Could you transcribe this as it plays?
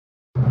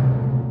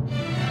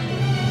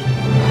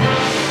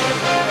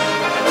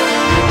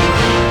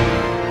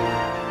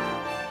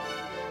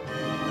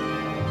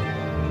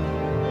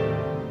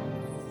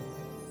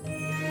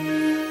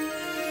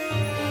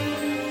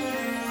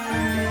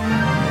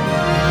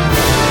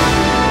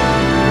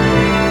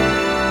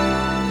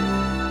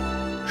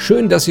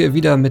Schön, dass ihr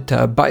wieder mit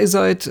dabei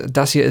seid.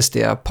 Das hier ist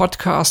der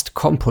Podcast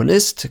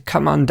Komponist.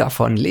 Kann man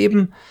davon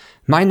leben?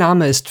 Mein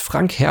Name ist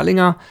Frank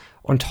Herrlinger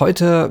und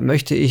heute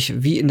möchte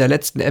ich, wie in der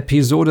letzten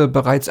Episode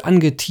bereits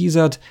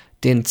angeteasert,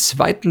 den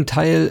zweiten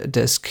Teil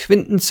des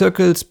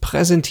Quintenzirkels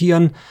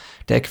präsentieren.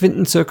 Der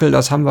Quintenzirkel,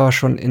 das haben wir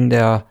schon in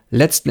der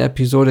letzten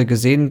Episode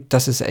gesehen,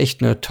 das ist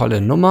echt eine tolle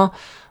Nummer.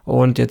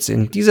 Und jetzt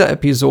in dieser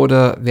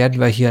Episode werden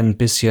wir hier ein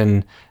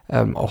bisschen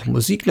auch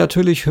Musik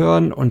natürlich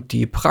hören und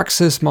die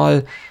Praxis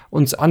mal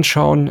uns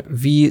anschauen,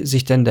 wie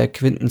sich denn der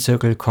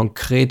Quintenzirkel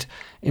konkret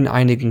in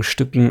einigen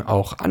Stücken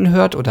auch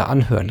anhört oder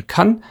anhören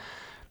kann.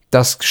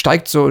 Das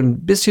steigt so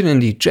ein bisschen in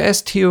die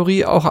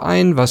Jazz-Theorie auch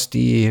ein, was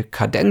die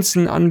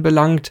Kadenzen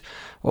anbelangt.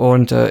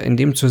 Und in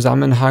dem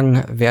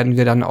Zusammenhang werden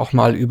wir dann auch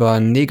mal über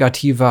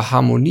negative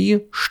Harmonie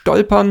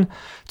stolpern,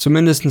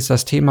 zumindest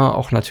das Thema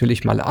auch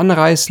natürlich mal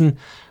anreißen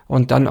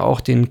und dann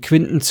auch den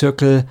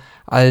Quintenzirkel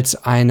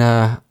als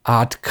eine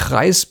Art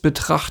Kreis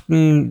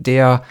betrachten,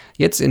 der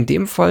jetzt in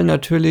dem Fall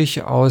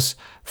natürlich aus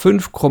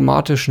 5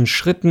 chromatischen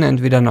Schritten,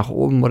 entweder nach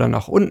oben oder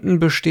nach unten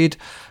besteht.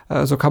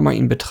 So kann man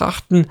ihn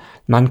betrachten.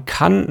 Man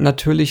kann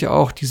natürlich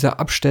auch diese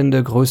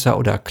Abstände größer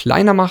oder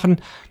kleiner machen.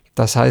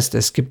 Das heißt,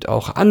 es gibt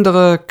auch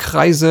andere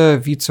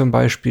Kreise, wie zum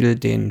Beispiel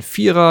den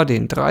Vierer,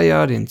 den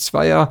Dreier, den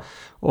Zweier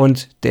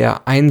und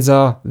der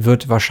Einser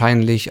wird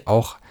wahrscheinlich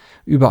auch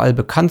überall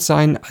bekannt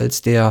sein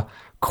als der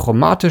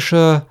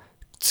chromatische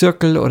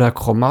Zirkel oder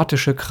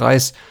chromatische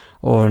Kreis.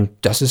 Und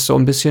das ist so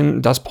ein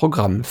bisschen das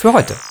Programm für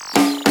heute.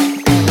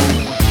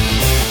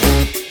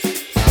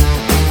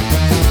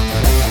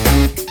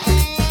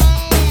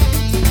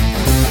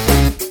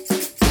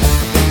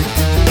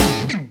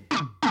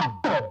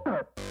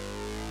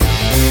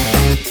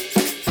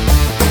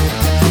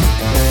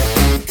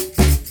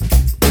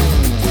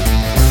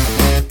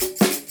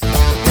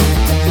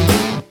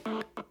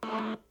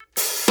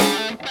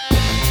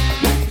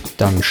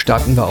 Dann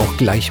starten wir auch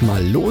gleich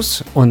mal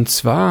los und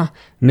zwar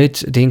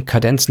mit den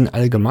Kadenzen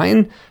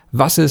allgemein.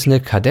 Was ist eine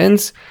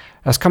Kadenz?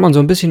 Das kann man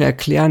so ein bisschen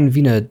erklären wie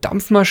eine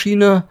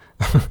Dampfmaschine.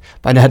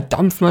 Bei einer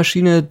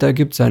Dampfmaschine, da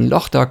gibt es ein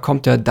Loch, da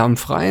kommt der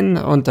Dampf rein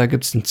und da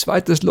gibt es ein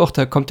zweites Loch,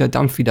 da kommt der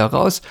Dampf wieder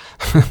raus.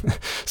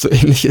 So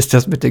ähnlich ist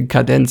das mit den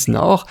Kadenzen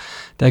auch.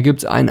 Da gibt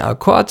es einen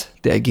Akkord,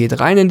 der geht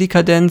rein in die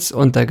Kadenz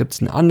und da gibt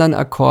es einen anderen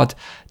Akkord,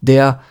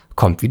 der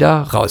kommt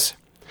wieder raus.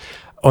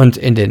 Und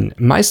in den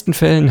meisten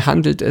Fällen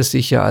handelt es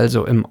sich ja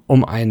also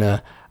um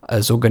eine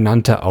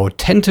sogenannte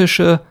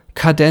authentische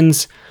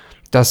Kadenz.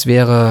 Das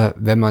wäre,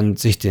 wenn man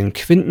sich den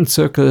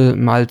Quintenzirkel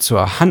mal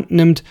zur Hand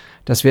nimmt,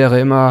 das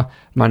wäre immer,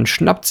 man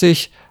schnappt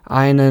sich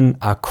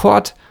einen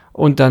Akkord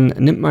und dann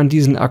nimmt man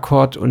diesen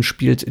Akkord und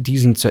spielt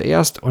diesen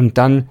zuerst und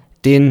dann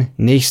den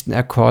nächsten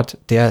Akkord,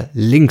 der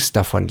links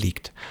davon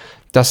liegt.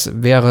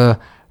 Das wäre,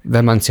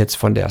 wenn man es jetzt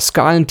von der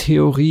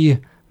Skalentheorie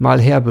mal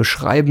her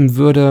beschreiben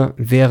würde,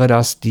 wäre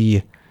das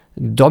die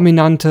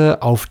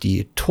Dominante auf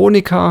die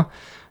Tonika.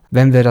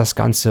 Wenn wir das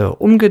Ganze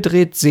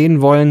umgedreht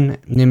sehen wollen,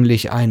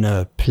 nämlich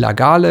eine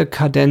plagale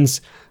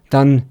Kadenz,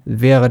 dann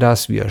wäre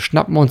das, wir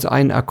schnappen uns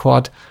einen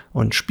Akkord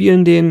und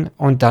spielen den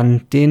und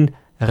dann den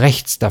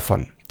rechts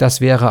davon.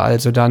 Das wäre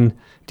also dann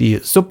die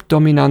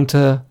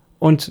Subdominante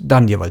und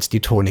dann jeweils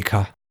die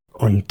Tonika.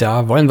 Und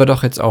da wollen wir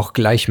doch jetzt auch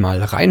gleich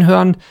mal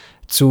reinhören.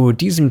 Zu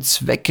diesem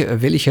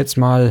Zweck will ich jetzt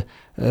mal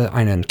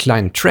einen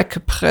kleinen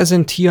Track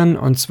präsentieren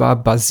und zwar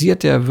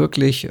basiert er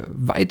wirklich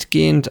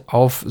weitgehend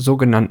auf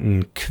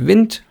sogenannten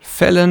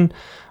Quintfällen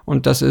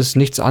und das ist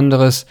nichts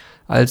anderes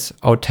als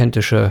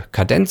authentische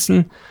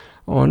Kadenzen.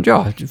 Und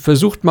ja,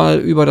 versucht mal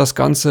über das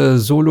ganze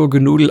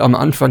Solo-Genudel am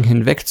Anfang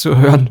hinweg zu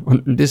hören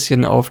und ein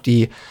bisschen auf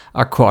die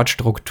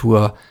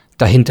Akkordstruktur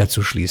dahinter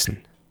zu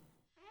schließen.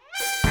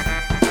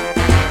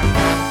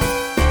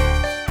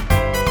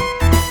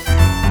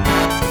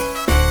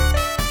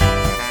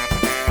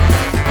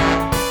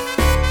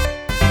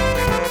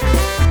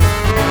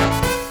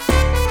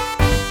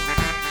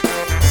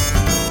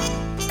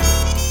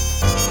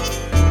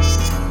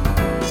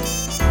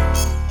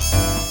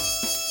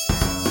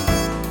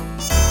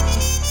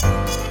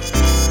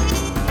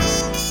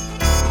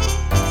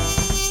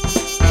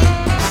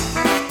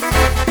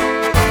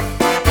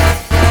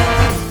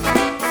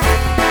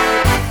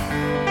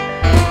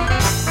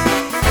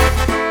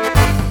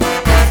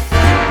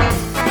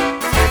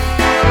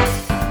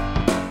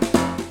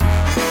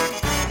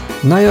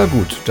 Naja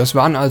gut, das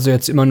waren also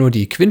jetzt immer nur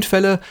die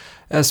Quintfälle.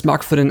 Es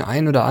mag für den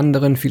einen oder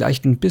anderen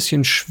vielleicht ein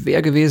bisschen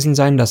schwer gewesen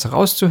sein, das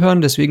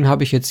rauszuhören. Deswegen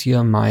habe ich jetzt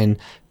hier mein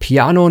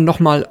Piano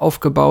nochmal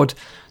aufgebaut.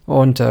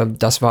 Und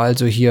das war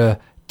also hier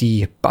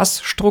die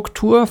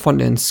Bassstruktur von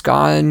den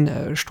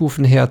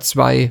Skalenstufen her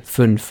 2,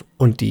 5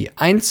 und die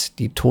 1,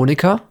 die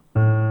Tonika.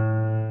 Wenn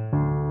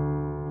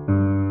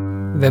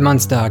man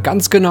es da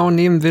ganz genau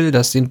nehmen will,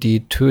 das sind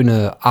die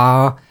Töne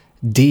A,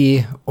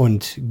 D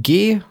und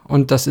G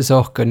und das ist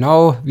auch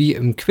genau wie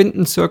im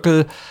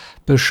Quintenzirkel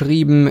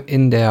beschrieben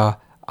in der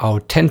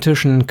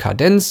authentischen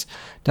Kadenz.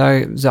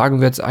 Da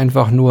sagen wir jetzt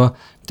einfach nur,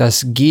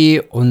 dass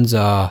G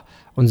unsere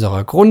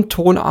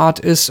Grundtonart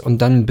ist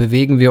und dann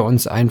bewegen wir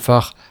uns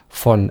einfach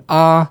von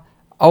A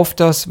auf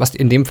das, was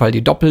in dem Fall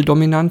die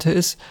Doppeldominante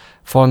ist,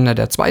 von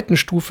der zweiten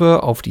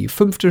Stufe auf die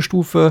 5.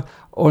 Stufe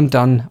und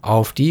dann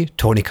auf die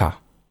Tonika.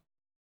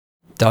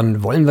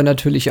 Dann wollen wir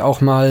natürlich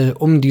auch mal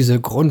um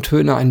diese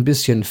Grundtöne ein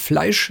bisschen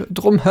Fleisch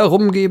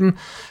drumherum geben.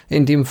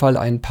 In dem Fall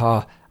ein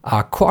paar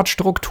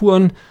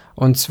Akkordstrukturen.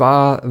 Und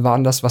zwar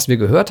waren das, was wir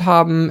gehört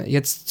haben,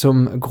 jetzt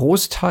zum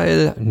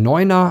Großteil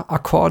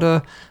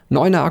Neuner-Akkorde.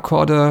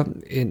 Neuner-Akkorde,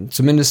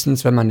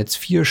 zumindest wenn man jetzt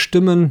 4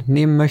 Stimmen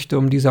nehmen möchte,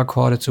 um diese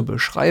Akkorde zu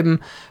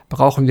beschreiben,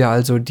 brauchen wir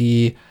also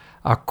die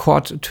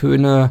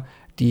Akkordtöne,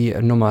 die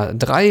Nummer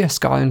 3,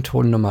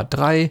 Skalenton Nummer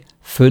 3,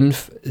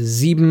 5,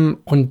 7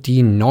 und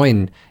die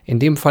 9. In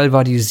dem Fall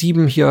war die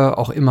 7 hier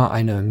auch immer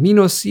eine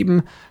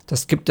 -7.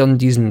 Das gibt dann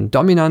diesen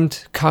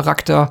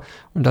Dominant-Charakter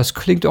und das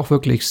klingt auch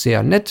wirklich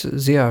sehr nett,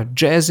 sehr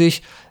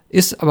jazzig,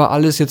 ist aber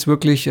alles jetzt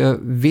wirklich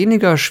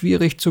weniger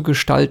schwierig zu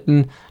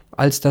gestalten,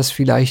 als das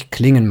vielleicht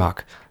klingen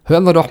mag.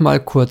 Hören wir doch mal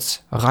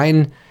kurz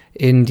rein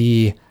in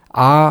die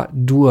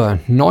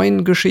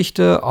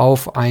A-Dur-9-Geschichte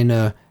auf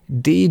eine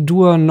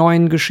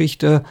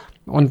D-Dur-9-Geschichte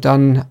und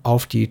dann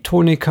auf die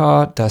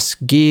Tonika, das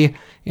G.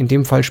 In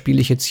dem Fall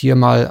spiele ich jetzt hier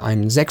mal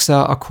einen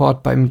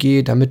 6er-Akkord beim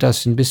G, damit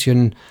das ein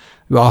bisschen,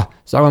 ja,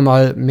 sagen wir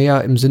mal,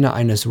 mehr im Sinne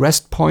eines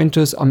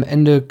Rest-Pointes am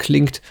Ende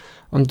klingt.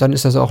 Und dann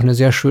ist das auch eine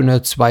sehr schöne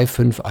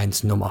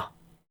 2-5-1-Nummer.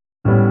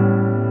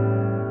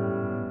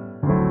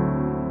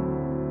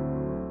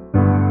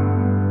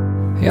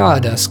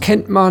 Ja, das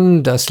kennt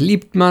man, das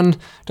liebt man,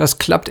 das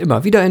klappt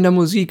immer wieder in der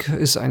Musik,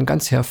 ist ein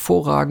ganz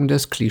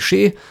hervorragendes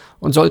Klischee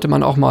und sollte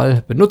man auch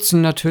mal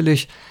benutzen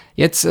natürlich.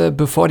 Jetzt,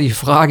 bevor die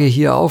Frage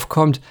hier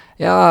aufkommt,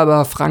 ja,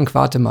 aber Frank,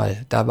 warte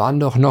mal, da waren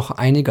doch noch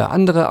einige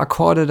andere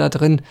Akkorde da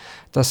drin,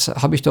 das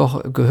habe ich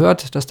doch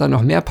gehört, dass da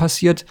noch mehr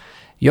passiert.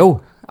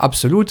 Jo,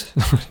 absolut.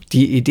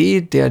 Die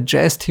Idee der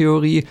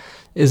Jazztheorie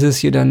ist es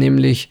hier dann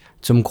nämlich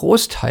zum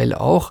Großteil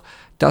auch,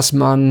 dass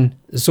man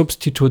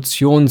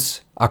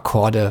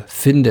Substitutionsakkorde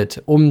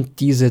findet, um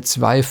diese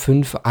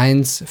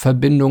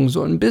 2-5-1-Verbindung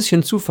so ein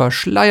bisschen zu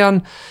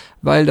verschleiern,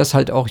 weil das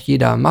halt auch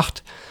jeder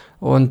macht.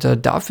 Und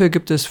dafür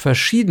gibt es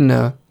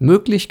verschiedene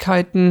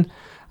Möglichkeiten.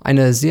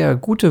 Eine sehr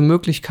gute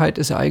Möglichkeit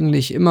ist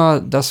eigentlich immer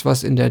das,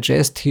 was in der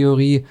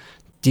Jazztheorie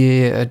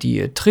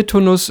die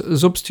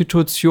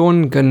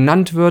Tritonus-Substitution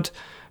genannt wird.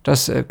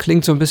 Das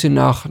klingt so ein bisschen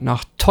nach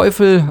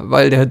Teufel,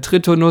 weil der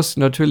Tritonus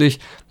natürlich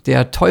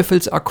der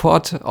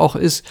Teufelsakkord auch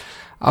ist.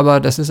 Aber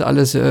das ist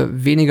alles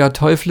weniger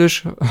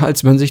teuflisch,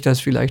 als man sich das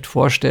vielleicht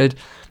vorstellt.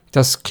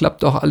 Das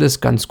klappt auch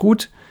alles ganz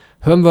gut.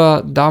 Hören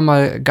wir da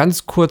mal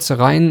ganz kurz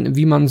rein,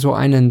 wie man so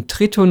einen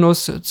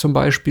Tritonus zum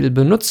Beispiel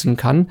benutzen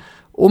kann,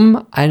 um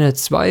eine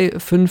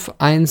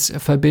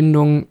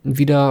 2-5-1-Verbindung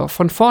wieder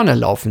von vorne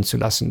laufen zu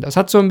lassen. Das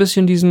hat so ein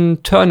bisschen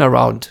diesen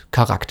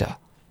Turnaround-Charakter.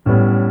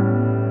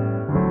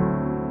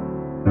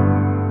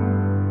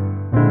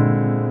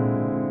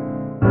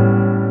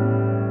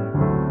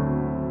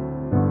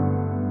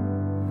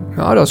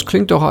 Ja, das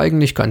klingt doch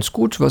eigentlich ganz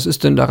gut. Was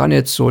ist denn daran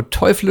jetzt so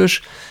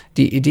teuflisch?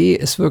 Die Idee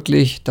ist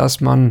wirklich,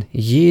 dass man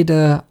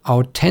jede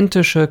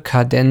authentische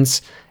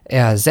Kadenz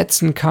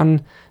ersetzen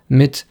kann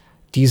mit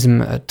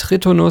diesem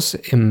Tritonus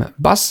im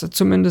Bass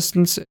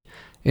zumindest.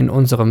 In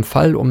unserem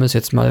Fall, um es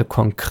jetzt mal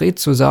konkret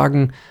zu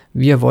sagen,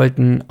 wir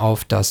wollten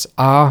auf das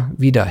A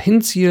wieder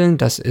hinzielen.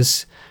 Das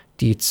ist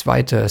die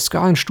 2.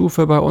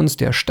 Skalenstufe bei uns,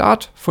 der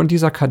Start von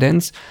dieser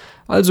Kadenz.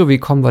 Also wie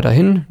kommen wir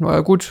dahin? Na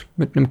ja, gut,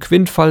 mit einem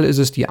Quintfall ist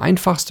es die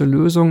einfachste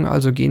Lösung.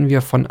 Also gehen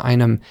wir von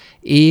einem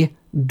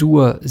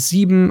E-Dur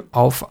 7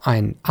 auf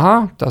ein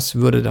A. Das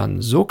würde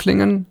dann so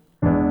klingen.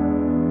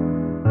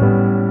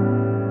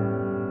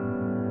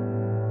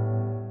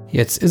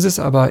 Jetzt ist es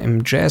aber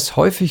im Jazz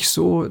häufig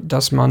so,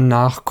 dass man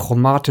nach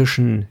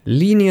chromatischen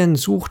Linien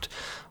sucht.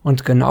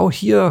 Und genau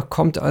hier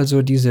kommt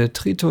also diese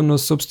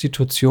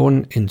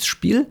Tritonus-Substitution ins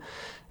Spiel.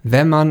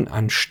 Wenn man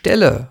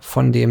anstelle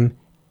von dem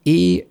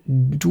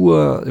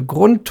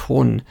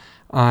E-Dur-Grundton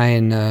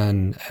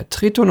einen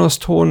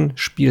Tritonuston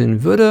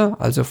spielen würde,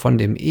 also von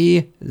dem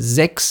E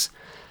 6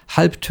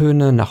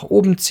 Halbtöne nach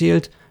oben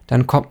zählt,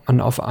 dann kommt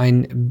man auf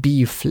ein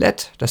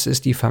B-Flat, das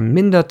ist die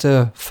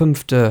verminderte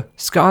 5.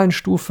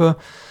 Skalenstufe.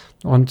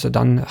 Und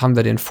dann haben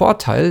wir den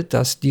Vorteil,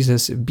 dass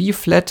dieses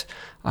B-Flat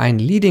ein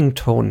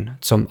Leading-Ton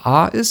zum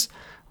A ist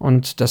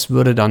und das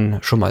würde dann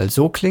schon mal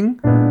so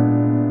klingen.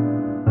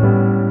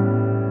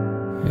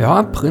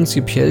 Ja,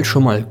 prinzipiell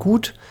schon mal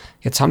gut.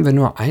 Jetzt haben wir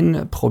nur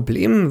ein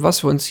Problem,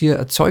 was wir uns hier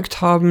erzeugt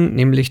haben,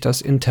 nämlich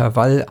das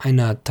Intervall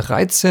einer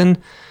 13.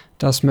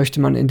 Das möchte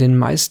man in den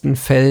meisten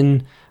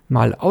Fällen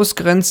mal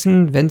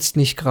ausgrenzen, wenn es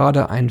nicht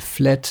gerade ein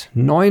Flat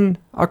 9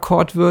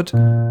 Akkord wird.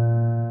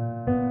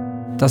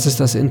 Das ist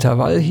das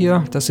Intervall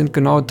hier. Das sind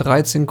genau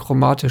 13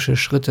 chromatische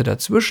Schritte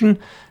dazwischen.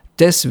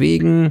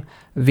 Deswegen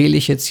wähle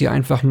ich jetzt hier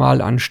einfach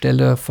mal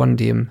anstelle von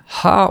dem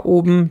H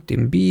oben,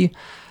 dem B,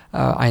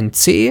 ein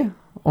C.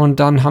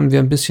 Und dann haben wir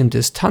ein bisschen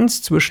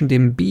Distanz zwischen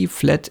dem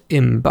B-Flat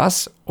im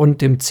Bass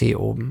und dem C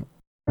oben.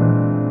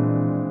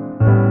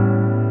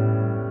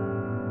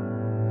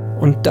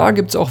 Und da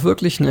gibt es auch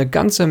wirklich eine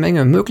ganze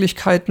Menge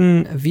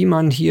Möglichkeiten, wie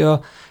man hier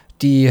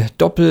die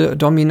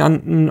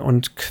Doppeldominanten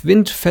und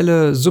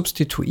Quintfälle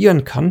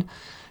substituieren kann.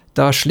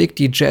 Da schlägt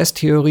die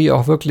Jazztheorie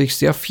auch wirklich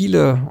sehr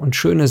viele und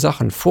schöne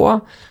Sachen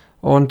vor.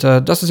 Und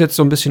das ist jetzt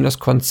so ein bisschen das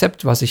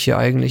Konzept, was ich hier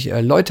eigentlich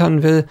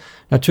erläutern will.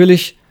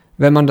 Natürlich,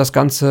 wenn man das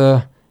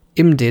Ganze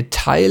im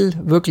Detail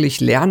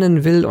wirklich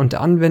lernen will und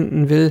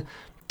anwenden will,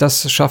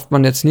 das schafft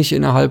man jetzt nicht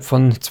innerhalb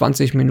von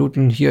 20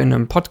 Minuten hier in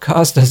einem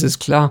Podcast, das ist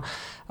klar.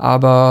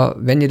 Aber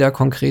wenn ihr da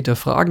konkrete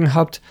Fragen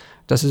habt,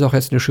 das ist auch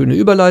jetzt eine schöne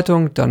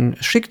Überleitung, dann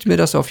schickt mir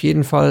das auf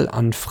jeden Fall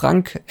an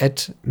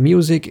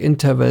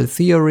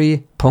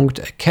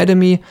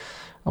frank@musicintervaltheory.academy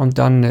und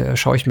dann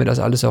schaue ich mir das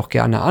alles auch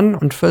gerne an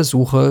und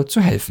versuche zu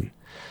helfen.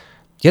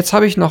 Jetzt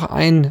habe ich noch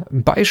ein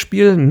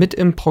Beispiel mit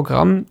im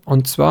Programm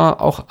und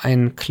zwar auch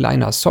ein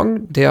kleiner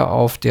Song, der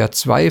auf der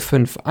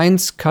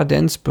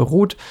 2-5-1-Kadenz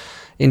beruht.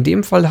 In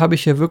dem Fall habe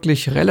ich hier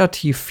wirklich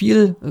relativ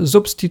viel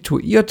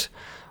substituiert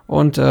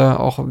und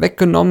auch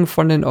weggenommen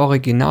von den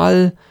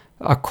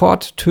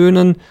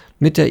Original-Akkordtönen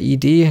mit der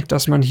Idee,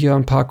 dass man hier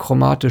ein paar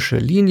chromatische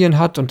Linien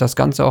hat und das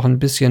Ganze auch ein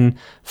bisschen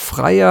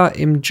freier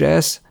im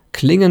Jazz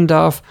klingen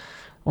darf.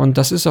 Und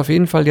das ist auf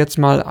jeden Fall jetzt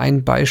mal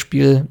ein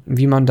Beispiel,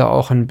 wie man da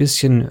auch ein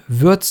bisschen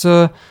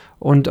Würze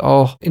und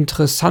auch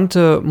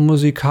interessante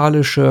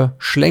musikalische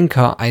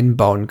Schlenker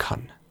einbauen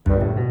kann.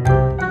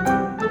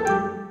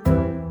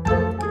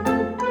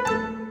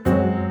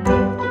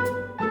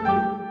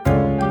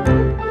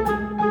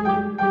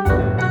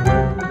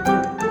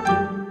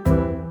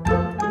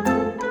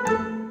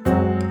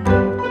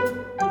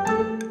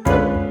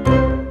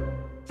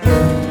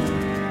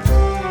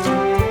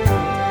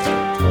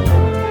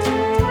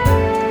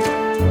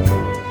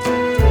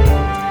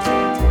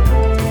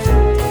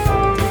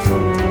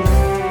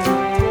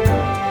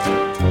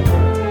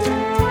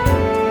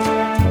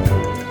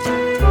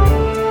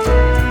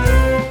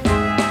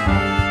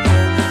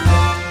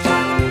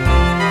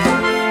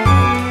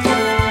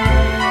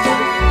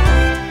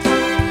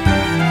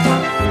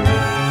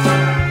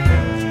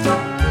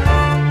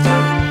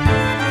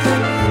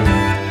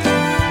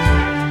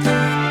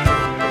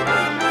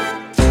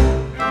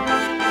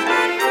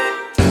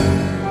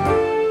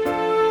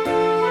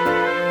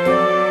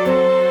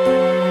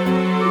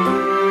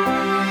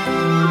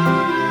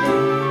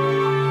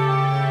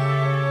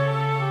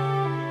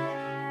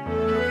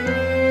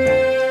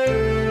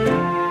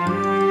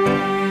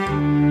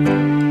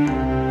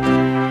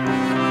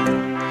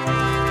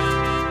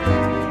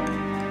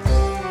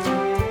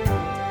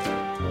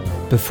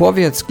 Bevor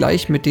wir jetzt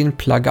gleich mit den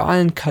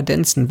plagalen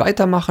Kadenzen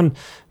weitermachen,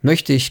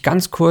 möchte ich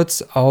ganz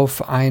kurz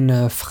auf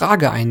eine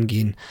Frage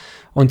eingehen.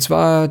 Und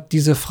zwar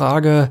diese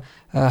Frage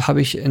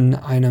habe ich in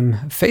einem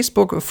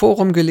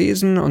Facebook-Forum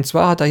gelesen. Und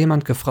zwar hat da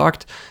jemand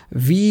gefragt,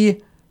 wie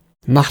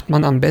macht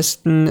man am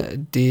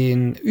besten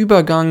den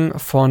Übergang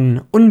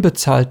von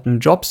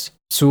unbezahlten Jobs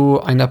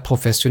zu einer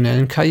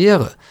professionellen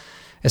Karriere?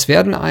 Es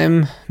werden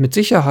einem mit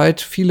Sicherheit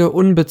viele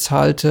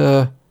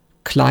unbezahlte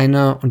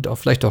kleine und auch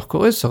vielleicht auch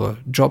größere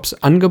Jobs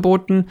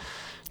angeboten.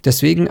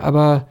 Deswegen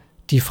aber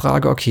die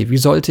Frage, okay, wie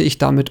sollte ich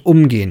damit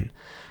umgehen?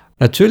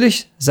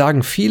 Natürlich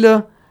sagen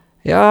viele,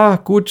 ja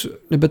gut,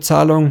 eine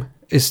Bezahlung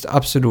ist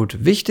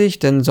absolut wichtig,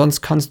 denn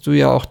sonst kannst du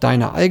ja auch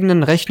deine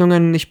eigenen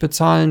Rechnungen nicht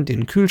bezahlen,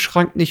 den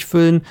Kühlschrank nicht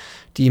füllen,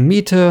 die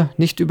Miete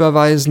nicht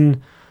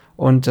überweisen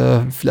und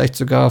vielleicht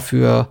sogar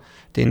für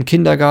den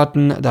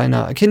Kindergarten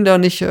deiner Kinder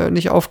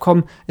nicht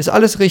aufkommen. Ist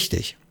alles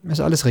richtig.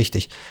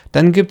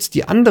 Dann gibt es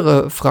die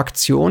andere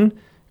Fraktion,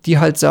 die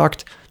halt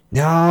sagt,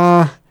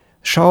 ja,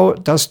 schau,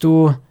 dass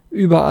du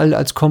überall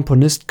als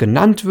Komponist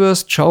genannt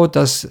wirst. Schau,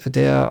 dass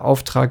der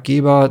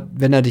Auftraggeber,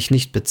 wenn er dich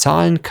nicht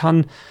bezahlen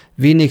kann,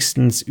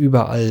 wenigstens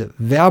überall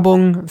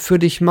Werbung für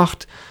dich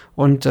macht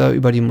und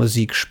über die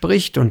Musik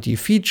spricht und die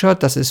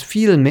featuret. Das ist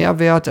viel mehr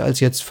wert als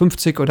jetzt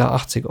 50 oder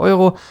 80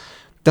 Euro.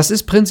 Das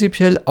ist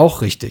prinzipiell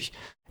auch richtig.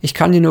 Ich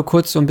kann dir nur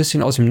kurz so ein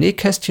bisschen aus dem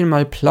Nähkästchen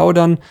mal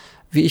plaudern,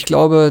 wie ich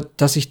glaube,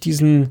 dass ich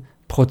diesen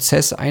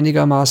Prozess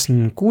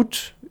einigermaßen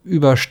gut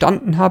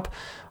überstanden habe.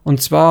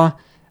 Und zwar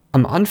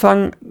am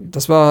Anfang,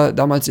 das war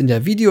damals in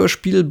der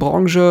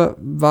Videospielbranche,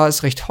 war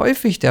es recht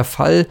häufig der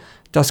Fall,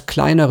 dass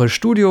kleinere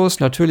Studios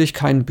natürlich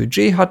kein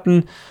Budget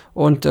hatten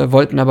und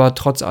wollten aber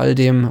trotz all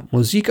dem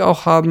Musik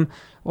auch haben.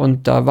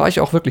 Und da war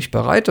ich auch wirklich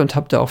bereit und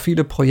habe da auch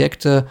viele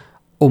Projekte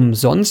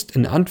umsonst,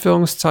 in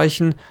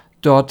Anführungszeichen,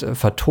 dort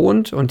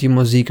vertont und die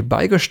Musik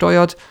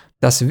beigesteuert.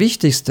 Das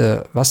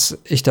Wichtigste, was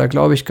ich da,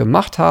 glaube ich,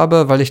 gemacht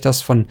habe, weil ich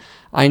das von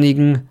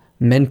einigen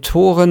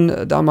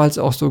Mentoren damals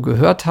auch so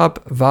gehört habe,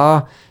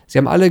 war, sie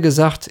haben alle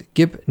gesagt,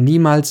 gib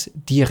niemals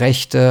die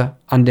Rechte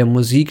an der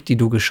Musik, die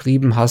du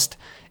geschrieben hast,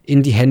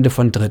 in die Hände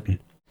von Dritten.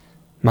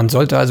 Man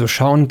sollte also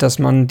schauen, dass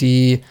man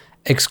die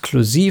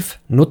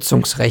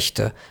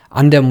Exklusivnutzungsrechte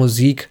an der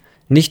Musik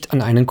nicht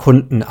an einen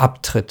Kunden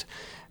abtritt,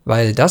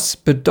 weil das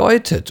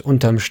bedeutet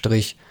unterm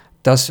Strich,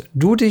 dass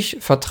du dich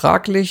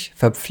vertraglich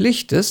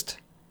verpflichtest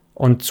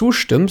und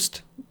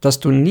zustimmst, dass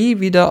du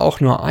nie wieder auch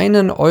nur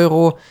einen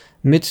Euro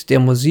mit der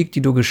Musik,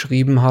 die du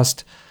geschrieben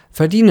hast,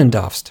 verdienen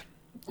darfst.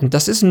 Und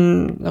das ist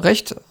ein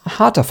recht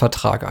harter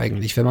Vertrag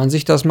eigentlich, wenn man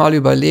sich das mal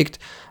überlegt,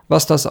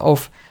 was das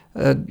auf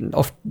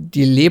auf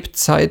die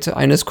Lebzeit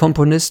eines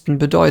Komponisten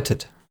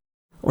bedeutet.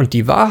 Und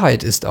die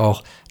Wahrheit ist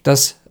auch,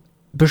 dass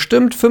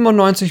bestimmt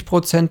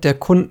 95% der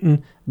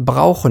Kunden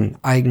brauchen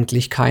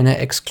eigentlich keine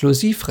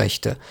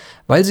Exklusivrechte,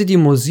 weil sie die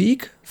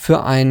Musik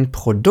für ein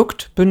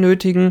Produkt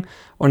benötigen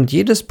und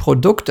jedes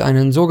Produkt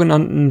einen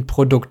sogenannten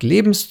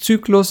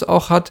Produktlebenszyklus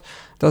auch hat.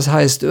 Das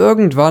heißt,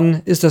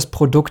 irgendwann ist das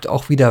Produkt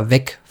auch wieder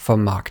weg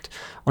vom Markt.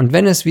 Und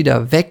wenn es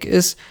wieder weg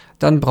ist,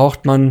 dann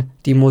braucht man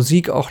die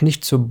Musik auch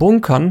nicht zu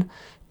bunkern,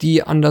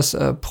 die an das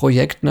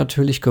Projekt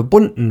natürlich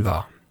gebunden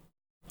war.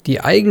 Die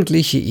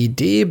eigentliche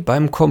Idee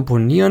beim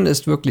Komponieren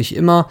ist wirklich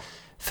immer,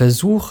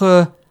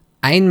 versuche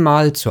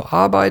einmal zu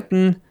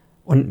arbeiten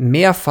und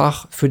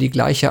mehrfach für die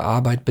gleiche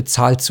Arbeit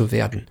bezahlt zu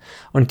werden.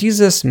 Und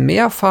dieses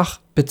mehrfach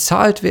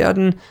bezahlt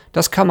werden,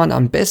 das kann man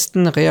am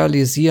besten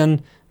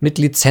realisieren mit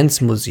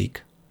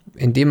Lizenzmusik,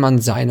 indem man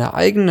seine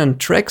eigenen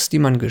Tracks, die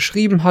man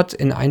geschrieben hat,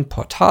 in ein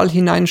Portal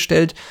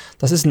hineinstellt.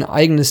 Das ist ein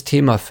eigenes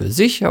Thema für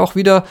sich auch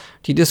wieder.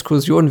 Die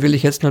Diskussion will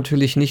ich jetzt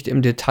natürlich nicht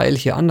im Detail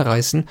hier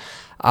anreißen,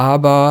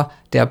 aber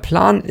der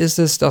Plan ist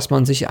es, dass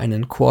man sich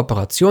einen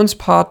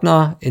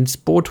Kooperationspartner ins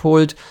Boot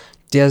holt,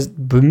 der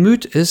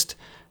bemüht ist,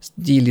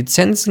 die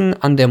Lizenzen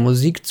an der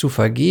Musik zu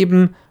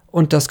vergeben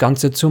und das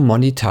Ganze zu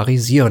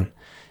monetarisieren.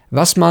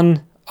 Was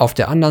man auf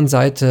der anderen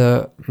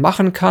Seite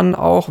machen kann,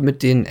 auch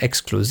mit den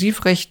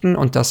Exklusivrechten,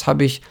 und das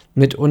habe ich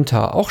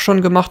mitunter auch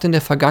schon gemacht in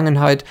der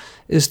Vergangenheit,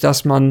 ist,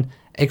 dass man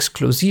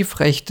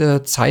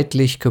Exklusivrechte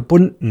zeitlich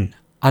gebunden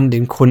an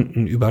den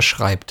Kunden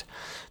überschreibt.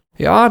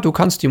 Ja, du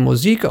kannst die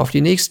Musik auf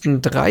die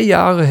nächsten 3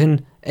 Jahre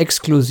hin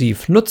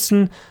exklusiv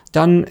nutzen,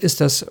 dann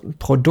ist das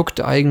Produkt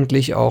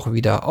eigentlich auch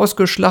wieder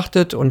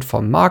ausgeschlachtet und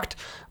vom Markt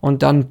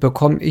und dann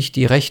bekomme ich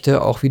die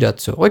Rechte auch wieder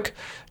zurück.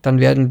 Dann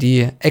werden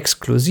die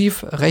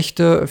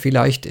Exklusivrechte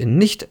vielleicht in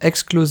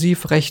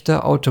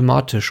Nicht-Exklusivrechte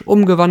automatisch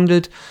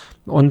umgewandelt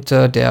und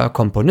der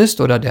Komponist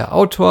oder der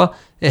Autor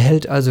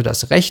erhält also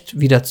das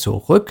Recht wieder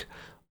zurück,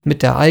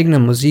 mit der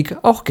eigenen Musik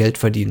auch Geld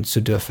verdienen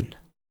zu dürfen.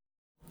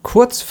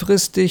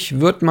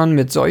 Kurzfristig wird man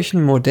mit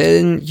solchen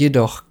Modellen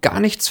jedoch gar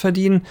nichts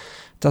verdienen.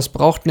 Das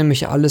braucht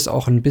nämlich alles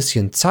auch ein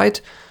bisschen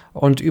Zeit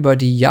und über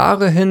die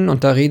Jahre hin,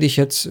 und da rede ich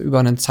jetzt über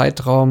einen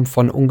Zeitraum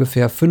von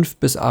ungefähr 5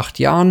 bis 8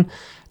 Jahren,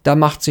 da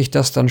macht sich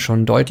das dann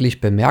schon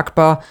deutlich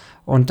bemerkbar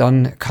und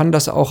dann kann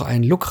das auch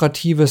ein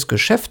lukratives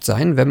Geschäft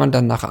sein, wenn man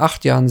dann nach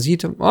 8 Jahren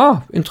sieht,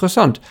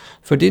 interessant,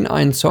 für den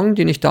einen Song,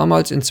 den ich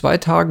damals in 2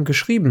 Tagen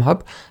geschrieben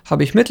habe,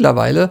 habe ich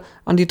mittlerweile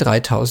an die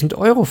 3.000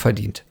 Euro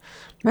verdient.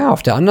 Ja,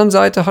 auf der anderen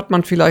Seite hat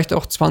man vielleicht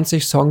auch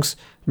 20 Songs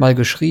mal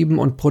geschrieben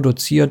und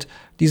produziert,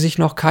 die sich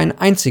noch kein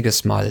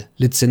einziges Mal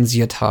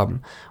lizenziert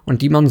haben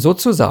und die man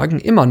sozusagen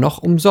immer noch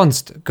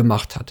umsonst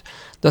gemacht hat.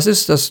 Das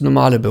ist das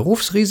normale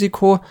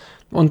Berufsrisiko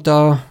und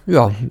da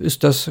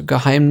ist das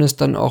Geheimnis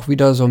dann auch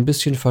wieder so ein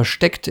bisschen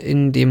versteckt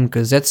in dem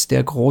Gesetz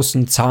der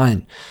großen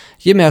Zahlen.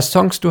 Je mehr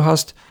Songs du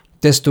hast,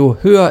 desto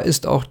höher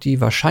ist auch die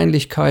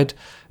Wahrscheinlichkeit,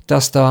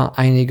 dass da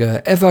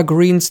einige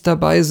Evergreens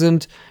dabei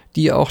sind,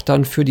 die auch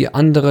dann für die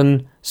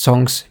anderen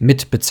Songs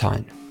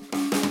mitbezahlen.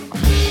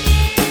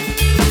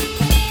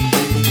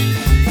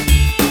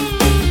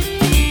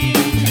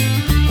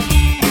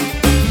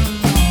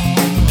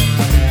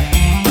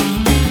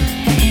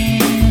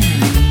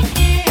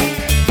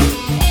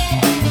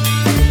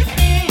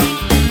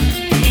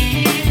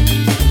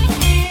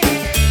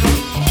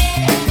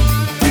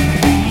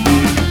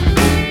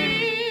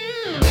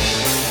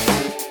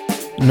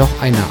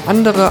 Noch eine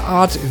andere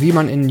Art, wie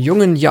man in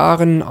jungen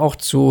Jahren auch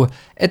zu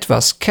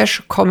etwas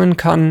Cash kommen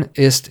kann,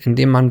 ist,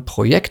 indem man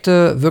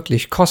Projekte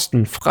wirklich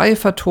kostenfrei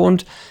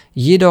vertont,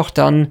 jedoch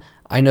dann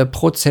eine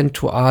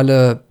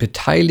prozentuale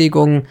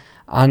Beteiligung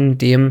an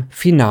dem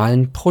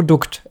finalen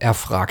Produkt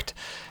erfragt.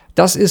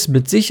 Das ist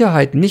mit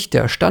Sicherheit nicht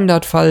der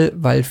Standardfall,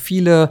 weil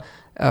viele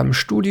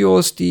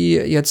Studios, die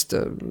jetzt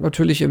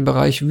natürlich im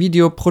Bereich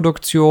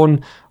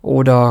Videoproduktion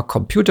oder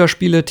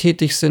Computerspiele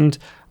tätig sind,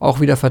 auch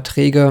wieder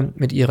Verträge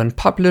mit ihren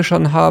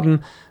Publishern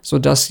haben,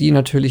 sodass sie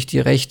natürlich die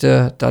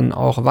Rechte dann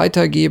auch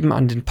weitergeben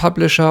an den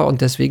Publisher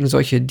und deswegen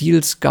solche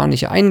Deals gar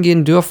nicht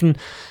eingehen dürfen.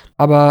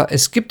 Aber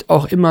es gibt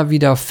auch immer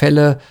wieder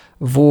Fälle,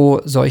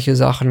 wo solche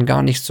Sachen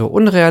gar nicht so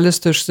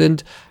unrealistisch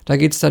sind. Da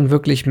geht es dann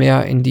wirklich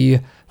mehr in die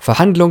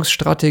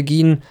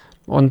Verhandlungsstrategien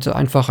und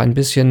einfach ein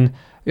bisschen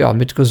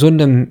mit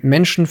gesundem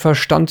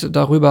Menschenverstand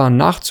darüber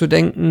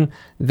nachzudenken,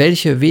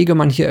 welche Wege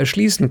man hier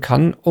erschließen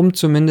kann, um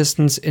zumindest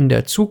in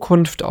der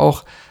Zukunft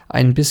auch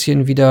ein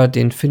bisschen wieder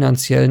den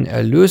finanziellen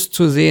Erlös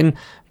zu sehen,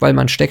 weil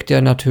man steckt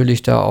ja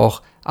natürlich da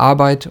auch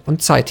Arbeit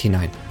und Zeit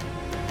hinein.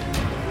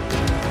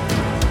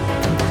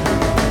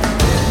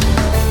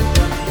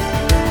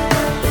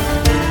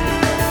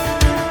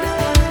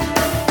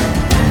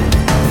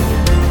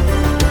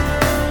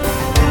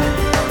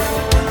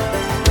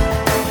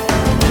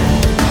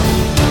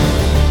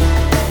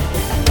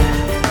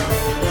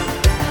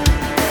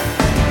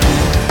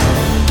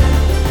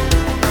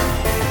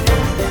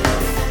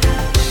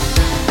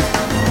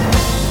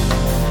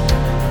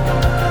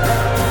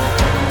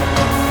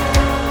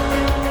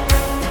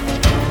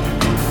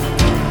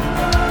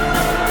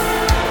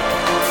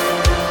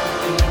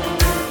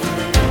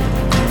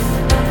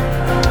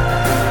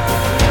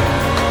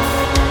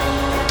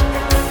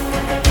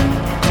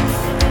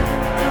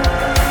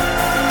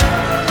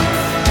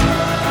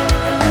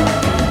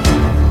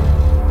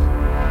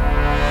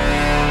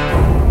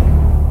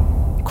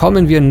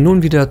 Kommen wir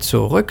nun wieder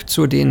zurück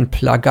zu den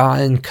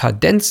plagalen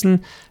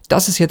Kadenzen.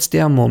 Das ist jetzt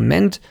der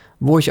Moment,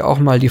 wo ich auch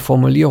mal die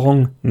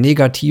Formulierung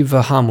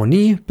negative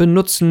Harmonie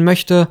benutzen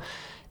möchte.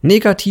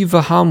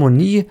 Negative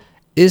Harmonie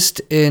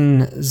ist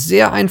in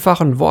sehr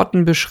einfachen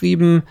Worten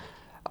beschrieben,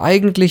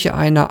 eigentlich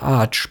eine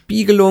Art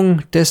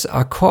Spiegelung des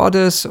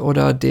Akkordes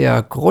oder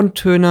der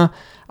Grundtöne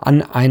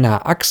an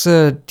einer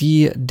Achse,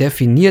 die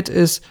definiert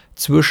ist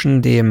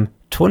zwischen dem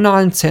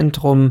tonalen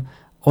Zentrum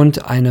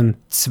und einem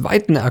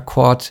zweiten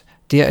Akkord,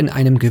 der in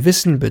einem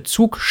gewissen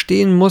Bezug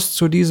stehen muss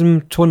zu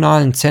diesem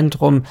tonalen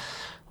Zentrum.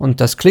 Und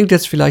das klingt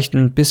jetzt vielleicht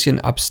ein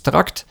bisschen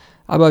abstrakt,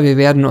 aber wir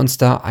werden uns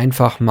da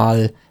einfach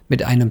mal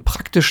mit einem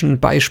praktischen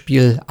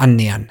Beispiel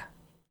annähern.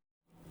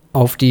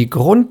 Auf die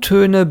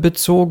Grundtöne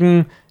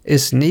bezogen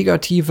ist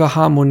negative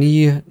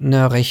Harmonie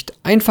eine recht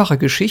einfache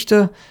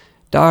Geschichte.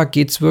 Da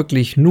geht es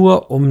wirklich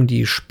nur um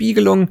die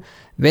Spiegelung.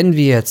 Wenn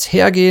wir jetzt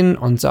hergehen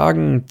und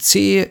sagen,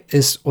 C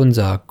ist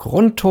unser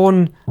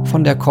Grundton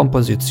von der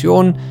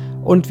Komposition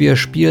und wir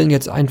spielen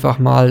jetzt einfach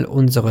mal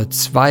unsere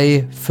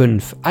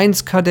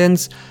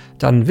 2-5-1-Kadenz,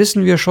 dann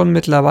wissen wir schon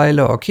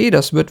mittlerweile, okay,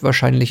 das wird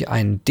wahrscheinlich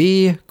ein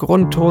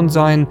D-Grundton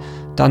sein,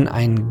 dann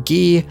ein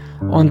G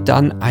und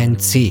dann ein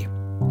C.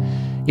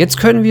 Jetzt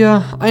können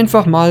wir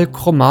einfach mal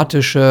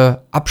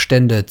chromatische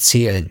Abstände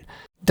zählen.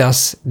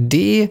 Das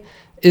D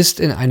ist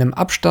in einem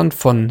Abstand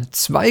von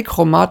 2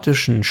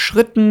 chromatischen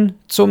Schritten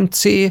zum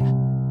C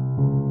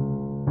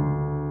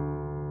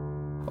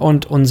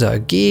und unser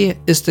G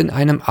ist in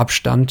einem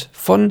Abstand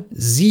von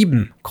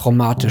 7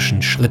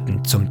 chromatischen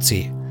Schritten zum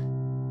C.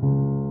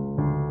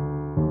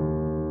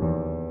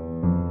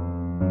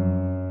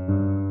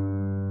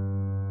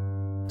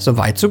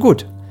 Soweit, so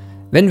gut.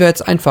 Wenn wir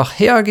jetzt einfach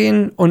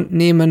hergehen und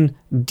nehmen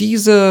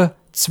diese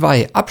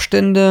 2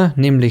 Abstände,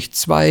 nämlich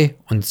 2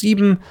 und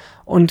 7,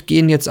 und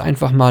gehen jetzt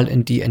einfach mal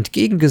in die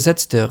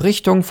entgegengesetzte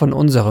Richtung von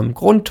unserem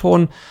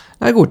Grundton.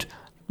 Na gut,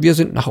 wir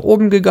sind nach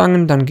oben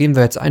gegangen, dann gehen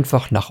wir jetzt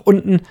einfach nach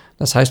unten.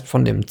 Das heißt,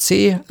 von dem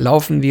C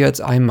laufen wir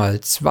jetzt einmal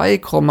 2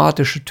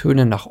 chromatische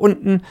Töne nach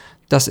unten.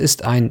 Das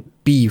ist ein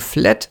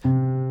B-Flat. Und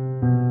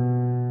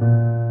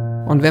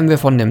wenn wir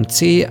von dem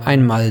C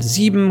einmal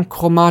 7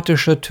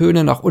 chromatische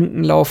Töne nach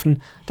unten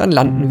laufen, dann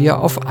landen wir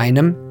auf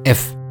einem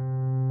F.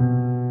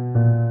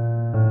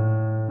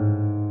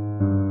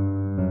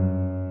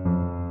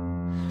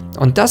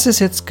 Und das ist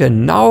jetzt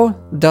genau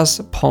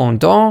das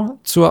Pendant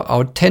zur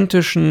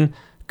authentischen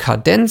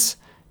Kadenz,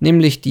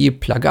 nämlich die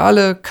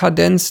plagale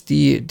Kadenz,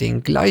 die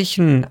den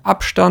gleichen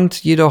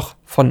Abstand, jedoch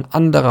von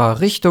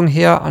anderer Richtung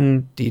her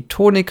an die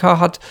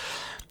Tonika hat.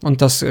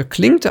 Und das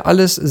klingt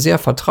alles sehr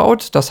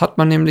vertraut, das hat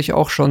man nämlich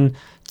auch schon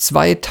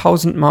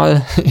 2000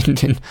 Mal in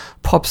den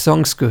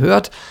Pop-Songs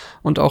gehört.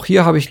 Und auch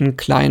hier habe ich ein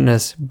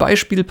kleines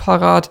Beispiel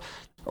parat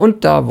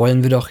und da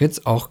wollen wir doch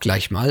jetzt auch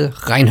gleich mal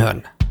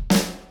reinhören.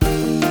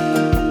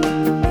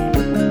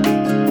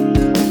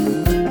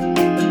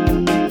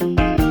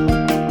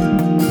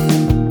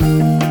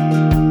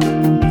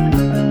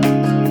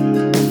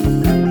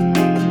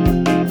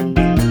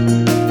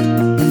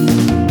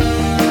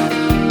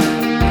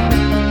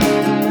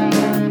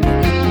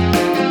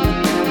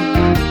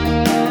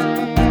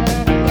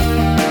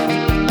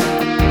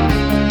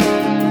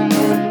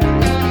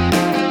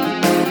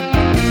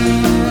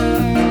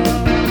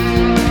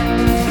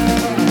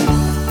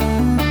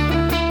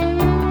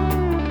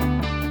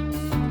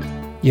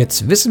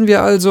 Jetzt wissen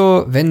wir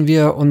also, wenn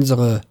wir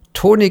unsere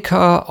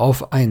Tonika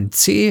auf ein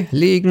C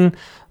legen,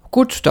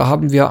 gut, da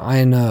haben wir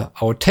eine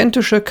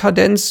authentische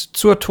Kadenz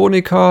zur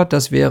Tonika,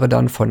 das wäre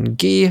dann von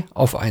G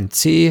auf ein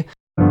C.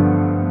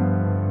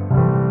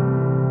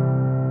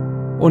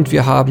 Und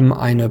wir haben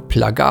eine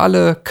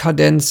plagale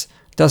Kadenz,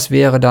 das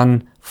wäre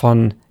dann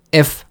von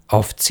F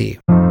auf C.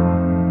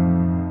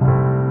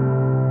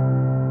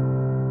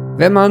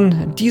 Wenn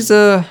man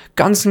diese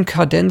ganzen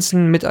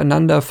Kadenzen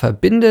miteinander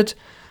verbindet,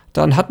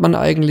 dann hat man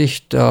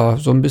eigentlich da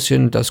so ein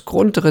bisschen das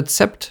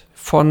Grundrezept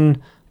von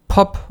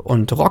Pop-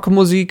 und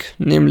Rockmusik,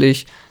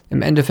 nämlich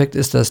im Endeffekt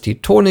ist das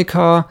die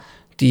Tonika,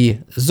 die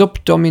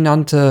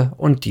Subdominante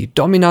und die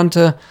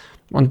Dominante.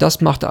 Und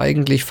das macht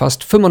eigentlich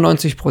fast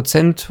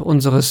 95%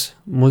 unseres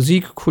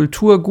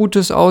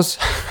Musikkulturgutes aus.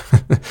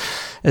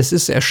 Es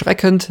ist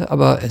erschreckend,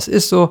 aber es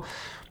ist so.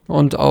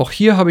 Und auch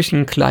hier habe ich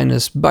ein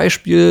kleines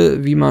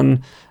Beispiel, wie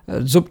man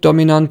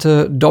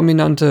subdominante,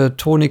 dominante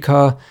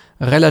Tonika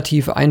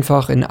relativ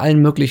einfach in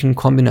allen möglichen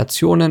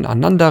Kombinationen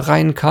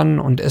aneinanderreihen kann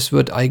und es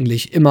wird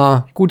eigentlich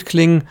immer gut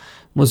klingen.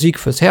 Musik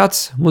fürs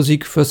Herz,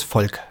 Musik fürs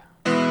Volk.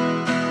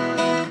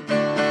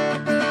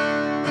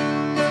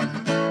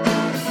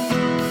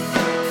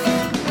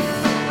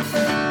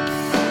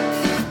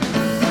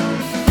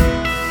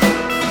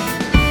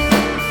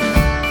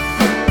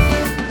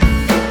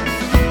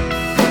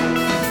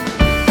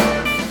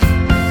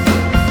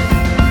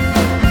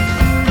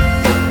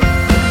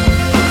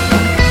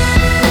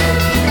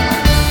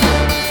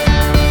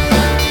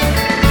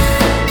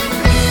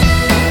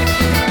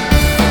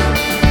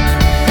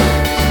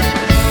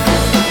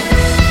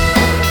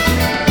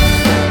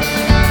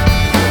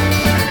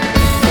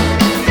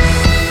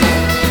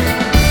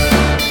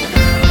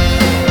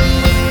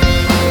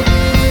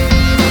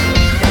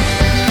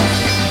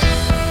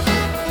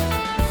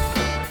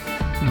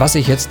 Was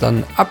ich jetzt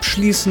dann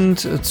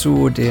abschließend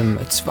zu dem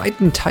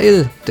zweiten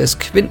Teil des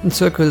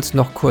Quintenzirkels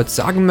noch kurz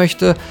sagen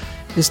möchte,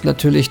 ist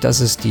natürlich, dass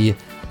es die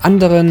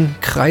anderen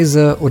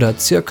Kreise oder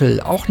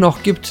Zirkel auch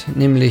noch gibt,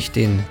 nämlich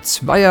den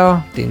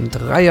Zweier, den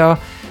Dreier,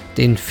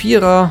 den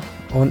Vierer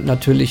und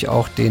natürlich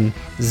auch den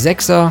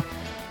Sechser.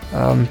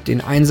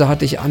 Den Einser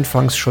hatte ich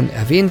anfangs schon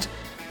erwähnt.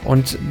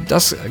 Und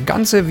das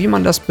Ganze, wie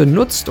man das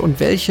benutzt und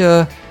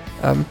welche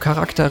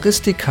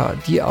Charakteristika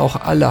die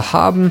auch alle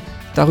haben,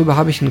 darüber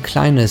habe ich ein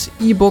kleines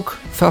E-Book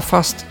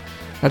verfasst.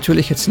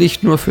 Natürlich jetzt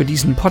nicht nur für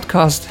diesen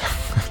Podcast,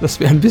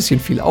 das wäre ein bisschen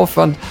viel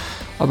Aufwand,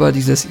 aber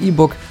dieses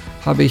E-Book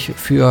habe ich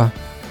für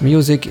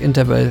Music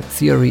Interval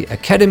Theory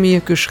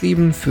Academy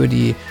geschrieben, für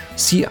die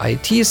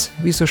CITs,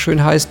 wie es so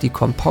schön heißt, die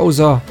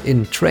Composer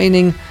in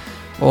Training.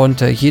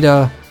 Und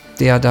jeder,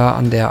 der da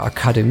an der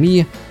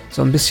Akademie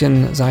so ein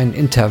bisschen sein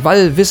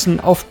Intervallwissen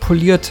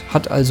aufpoliert,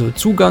 hat also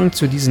Zugang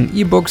zu diesen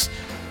E-Books,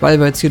 weil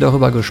wir jetzt hier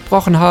darüber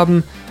gesprochen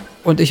haben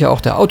und ich ja auch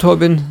der Autor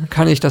bin,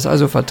 kann ich das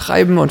also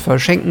vertreiben und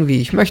verschenken,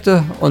 wie ich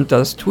möchte, und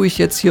das tue ich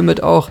jetzt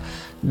hiermit auch.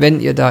 Wenn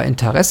ihr da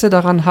Interesse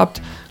daran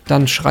habt,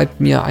 dann schreibt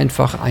mir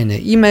einfach eine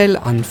E-Mail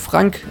an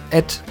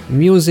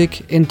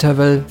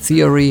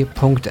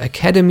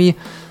frank@musicintervaltheory.academy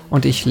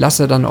und ich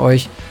lasse dann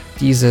euch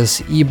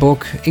dieses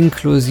E-Book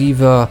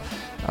inklusive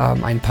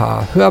ein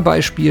paar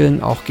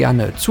Hörbeispielen auch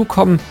gerne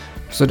zukommen,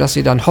 sodass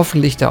ihr dann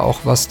hoffentlich da auch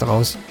was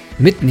draus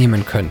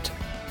mitnehmen könnt.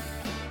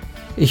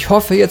 Ich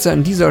hoffe jetzt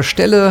an dieser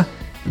Stelle,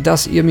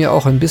 dass ihr mir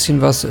auch ein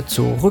bisschen was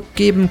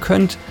zurückgeben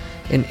könnt.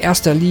 In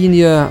erster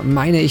Linie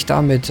meine ich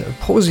damit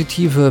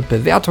positive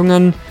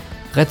Bewertungen,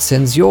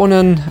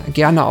 Rezensionen,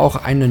 gerne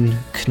auch einen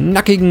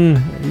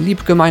knackigen,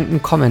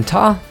 liebgemeinten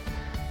Kommentar,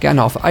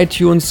 gerne auf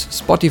iTunes,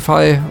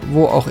 Spotify,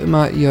 wo auch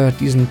immer ihr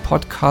diesen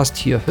Podcast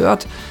hier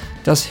hört.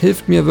 Das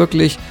hilft mir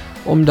wirklich,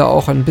 um da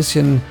auch ein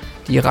bisschen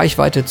die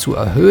Reichweite zu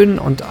erhöhen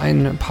und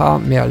ein paar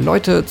mehr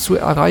Leute zu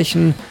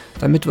erreichen,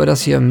 damit wir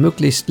das hier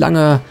möglichst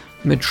lange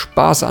mit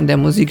Spaß an der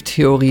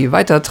Musiktheorie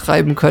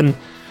weitertreiben können.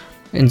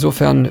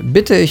 Insofern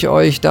bitte ich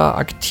euch, da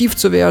aktiv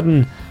zu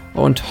werden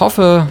und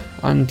hoffe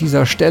an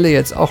dieser Stelle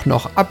jetzt auch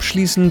noch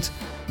abschließend,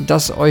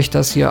 dass euch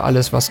das hier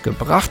alles was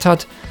gebracht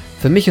hat.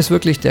 Für mich ist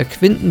wirklich der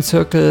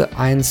Quintenzirkel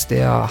eins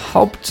der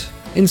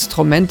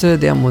Hauptinstrumente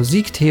der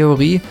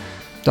Musiktheorie.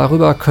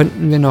 Darüber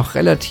könnten wir noch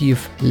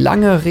relativ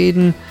lange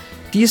reden.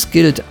 Dies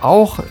gilt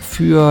auch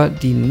für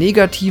die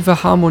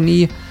negative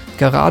Harmonie,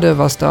 gerade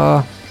was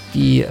da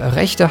die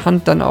rechte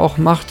Hand dann auch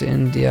macht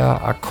in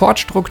der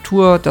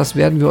Akkordstruktur. Das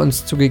werden wir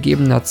uns zu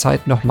gegebener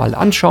Zeit nochmal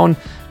anschauen.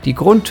 Die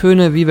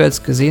Grundtöne, wie wir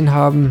jetzt gesehen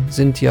haben,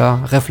 sind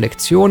ja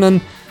Reflexionen.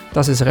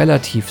 Das ist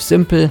relativ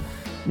simpel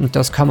und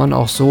das kann man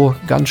auch so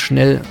ganz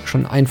schnell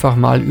schon einfach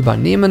mal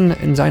übernehmen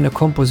in seine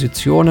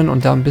Kompositionen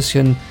und da ein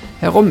bisschen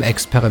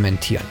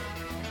herumexperimentieren.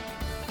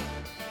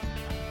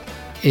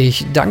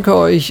 Ich danke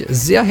euch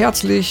sehr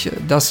herzlich,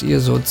 dass ihr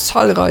so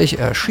zahlreich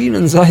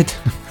erschienen seid.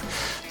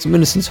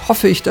 Zumindest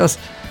hoffe ich das.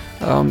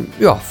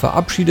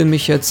 Verabschiede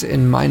mich jetzt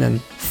in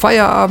meinen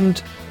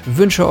Feierabend,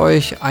 wünsche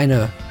euch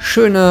eine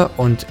schöne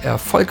und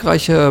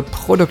erfolgreiche,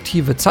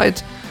 produktive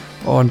Zeit.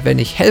 Und wenn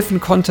ich helfen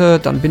konnte,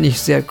 dann bin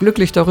ich sehr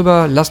glücklich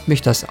darüber. Lasst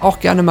mich das auch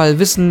gerne mal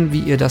wissen, wie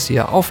ihr das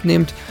hier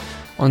aufnehmt.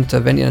 Und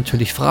wenn ihr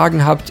natürlich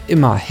Fragen habt,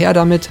 immer her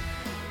damit.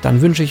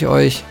 Dann wünsche ich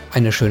euch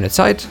eine schöne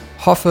Zeit.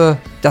 Hoffe,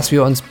 dass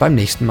wir uns beim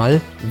nächsten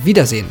Mal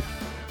wiedersehen.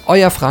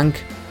 Euer Frank,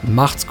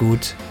 macht's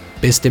gut,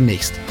 bis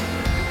demnächst.